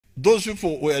those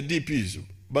people were DPs.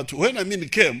 But when Amin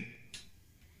came,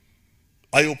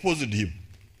 I opposed him.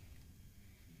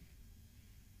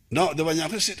 Now the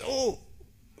Banyanke said, oh,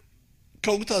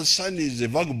 Kawuta's son is a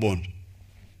vagabond.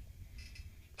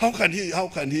 How can he?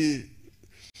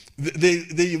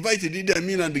 They invited Idi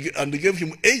Amin and they gave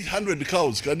him 800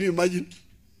 cows. Can you imagine?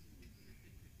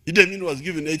 Idi Amin was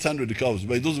given 800 cows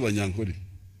by those Banyankoli.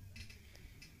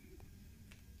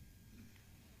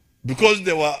 Because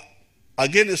they were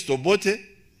against Obote,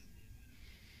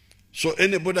 so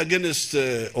anybody against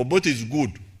Obote is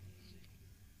good.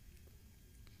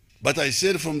 But I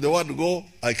said from the word go,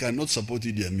 I cannot support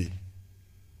Idi Amin.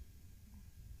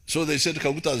 So they said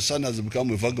Kawuta's son has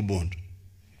become a vagabond.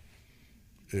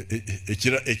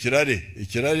 Ekirare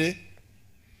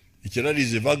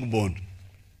is a vagabond.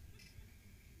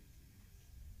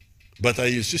 But I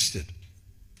insisted.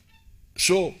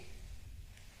 So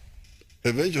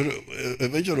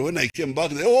eventually when I came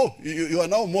back, they, oh, you are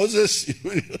now Moses.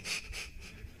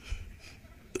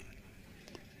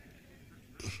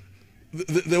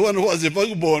 the one who was a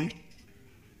vagabond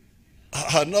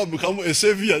had now become a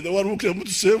savior, the one who came to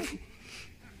save.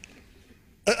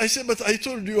 I said, but I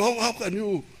told you, how can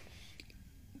you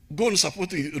go on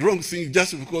supporting wrong things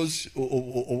just because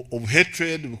of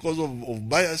hatred, because of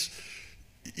bias?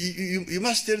 You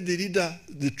must tell the leader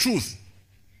the truth.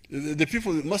 The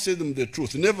people must tell them the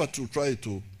truth, never to try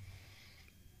to.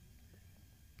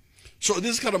 So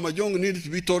this Karamajong needs to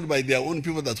be told by their own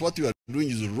people that what you are doing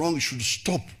is wrong, you should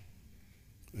stop.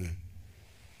 Yeah.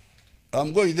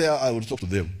 I'm going there, I will talk to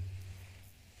them.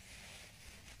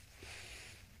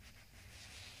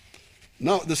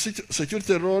 Now, the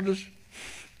security roads,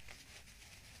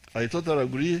 I totally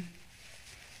agree.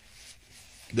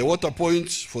 The water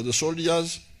points for the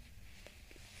soldiers,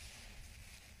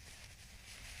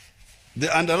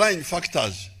 the underlying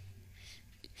factors.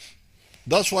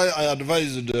 That's why I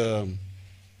advised the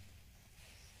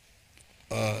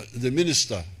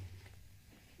minister.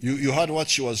 You heard what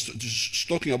she was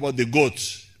talking about, the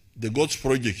goats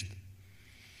project.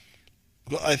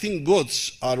 I think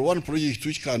goats are one project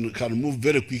which can move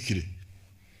very quickly.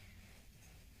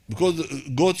 Because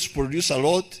goats produce a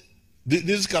lot.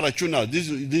 These Karachuna,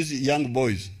 these young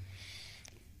boys,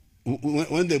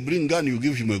 when they bring gun, you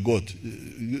give him a goat.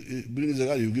 Bring the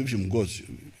gun, you give him goats,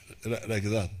 like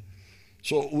that.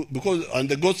 So, and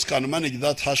the goats can manage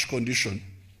that harsh condition.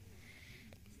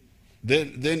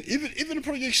 Then even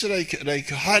projects like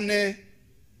honey,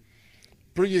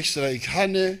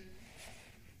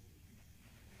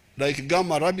 like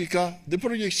Gamma Arabica, the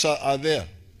projects are there.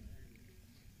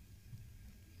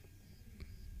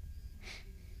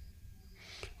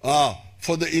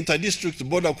 For the inter-district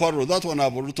border quarrel, that one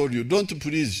I've already told you, don't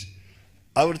please.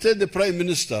 I will tell the Prime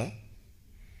Minister,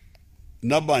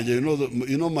 Nabanja,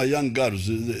 you know my young girls,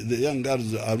 the young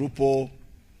girls, Arupo,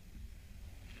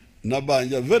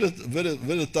 Nabanja,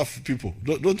 very tough people.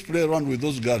 Don't play around with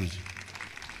those girls.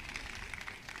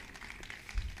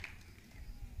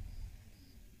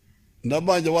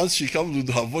 Nabanja, once she comes with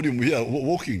her volume here,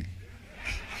 walking.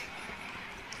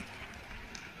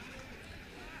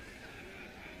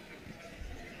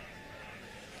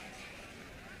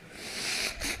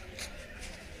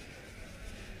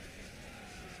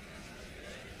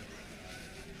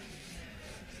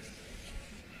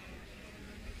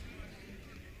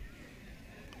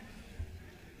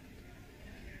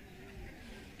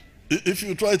 If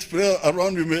you try to play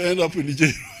around, you may end up in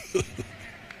jail.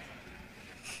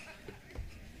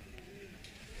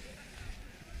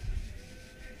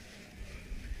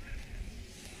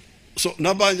 So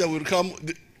Nabanja will come.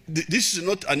 This is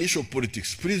not an issue of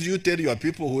politics. Please, you tell your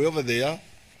people, whoever they are,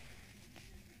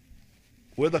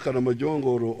 whether Karamajong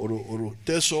or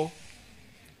Teso,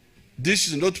 this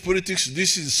is not politics,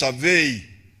 this is survey.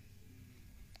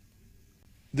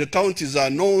 The counties are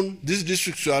known, these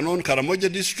districts are known.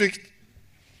 Karamoja district,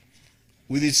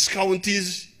 with its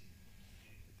counties,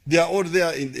 they are all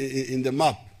there in the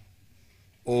map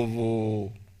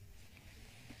of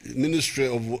Ministry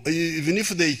of, even if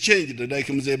they changed, like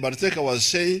Mzee Barteka was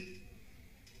saying,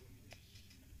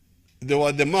 there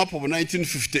was the map of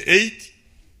 1958,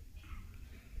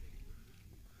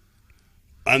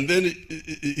 and then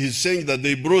he's saying that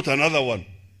they brought another one.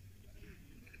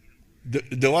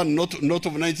 The one not of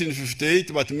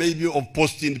 1958, but maybe of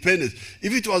post-independence.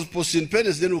 If it was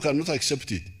post-independence, then we cannot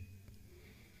accept it.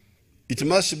 It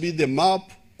must be the map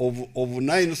of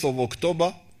 9th of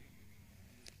October,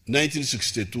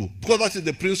 1962. Because that is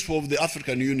the principle of the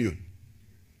African Union.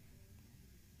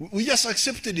 We just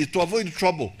accepted it to avoid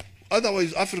trouble.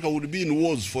 Otherwise, Africa would be in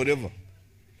wars forever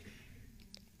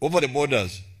over the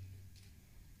borders.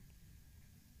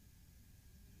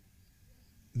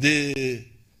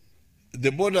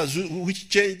 The borders which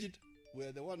changed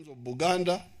were the ones of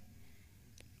Buganda,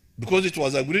 because it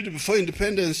was agreed before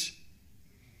independence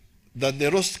that the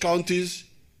lost counties,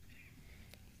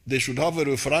 they should have a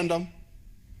referendum,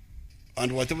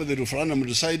 and whatever the referendum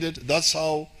decided, that's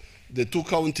how the two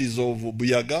counties of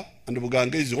Buyaga and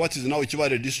Buganga is what is now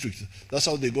Chibare district. That's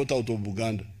how they got out of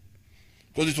Buganda,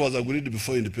 because it was agreed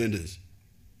before independence.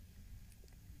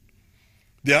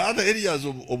 There are other areas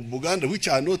of Buganda which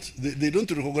are not, they don't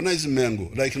recognize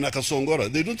Mengo, like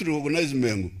Nakasongora, they don't recognize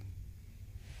Mengo.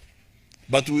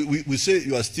 But we say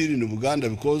you are still in Buganda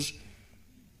because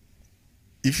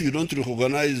if you don't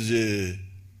recognize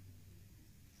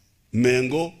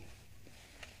Mengo,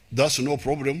 that's no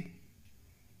problem.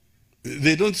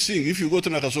 They don't sing. If you go to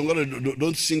Nakasongora,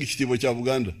 don't sing Kitibo cha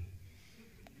Buganda.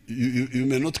 You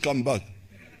may not come back.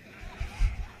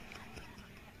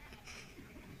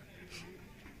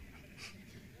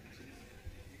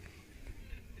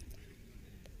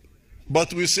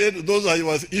 But we said those are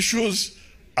your issues.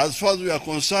 As far as we are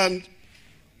concerned,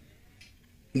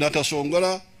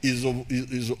 Nakasongora is of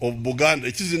Buganda.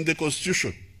 It is in the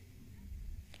constitution.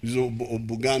 It is of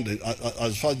Buganda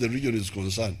as far as the region is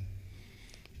concerned.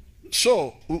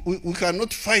 So we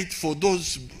cannot fight for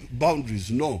those boundaries,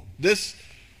 no.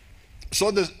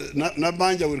 So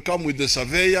Nabanja will come with the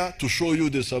surveyor to show you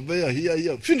the surveyor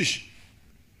here, finish.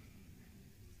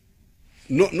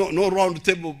 No round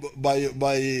table by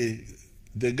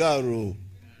the girl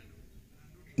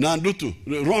Nandutu.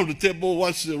 Round table,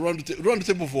 what's the round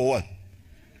table for what?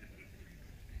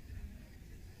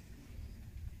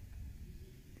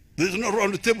 There's no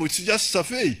round table, it's just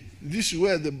survey. This is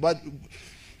where the bad.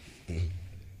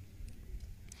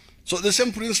 So the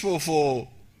same principle for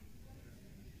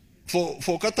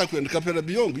Kataku and Kapela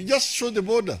Biong, you just show the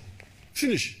border,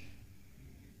 finish.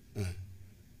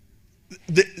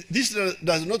 This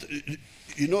does not,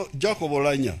 Jacob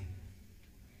Olanya,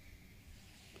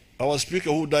 our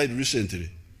speaker who died recently,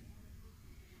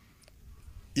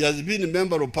 he has been a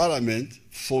member of parliament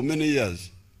for many years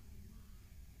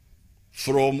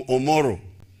from Omoro.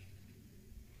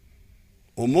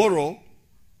 Omoro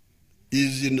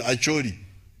is in Acholi.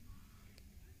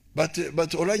 But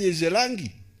Olanya is a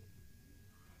Rangi.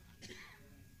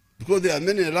 Because there are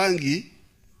many Rangi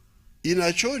in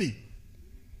Acholi.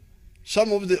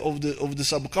 Some of the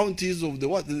sub-counties of the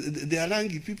what, they are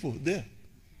Rangi people there.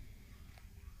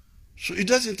 So it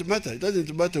doesn't matter. It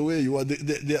doesn't matter where you are.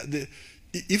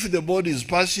 If the body is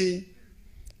passing,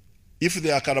 if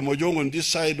they are Karamojong on this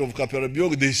side of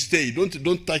Kaperabiong, they stay.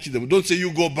 Don't touch them. Don't say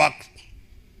you go back.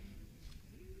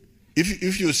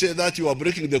 If you say that, you are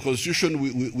breaking the constitution,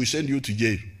 we send you to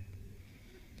jail.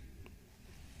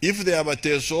 If they have a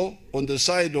Teso on the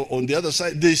side or on the other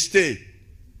side, they stay.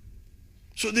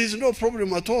 So there is no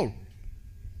problem at all.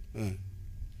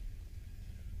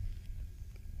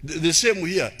 The same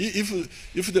here.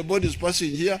 If the body is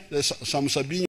passing here, there's some Sabine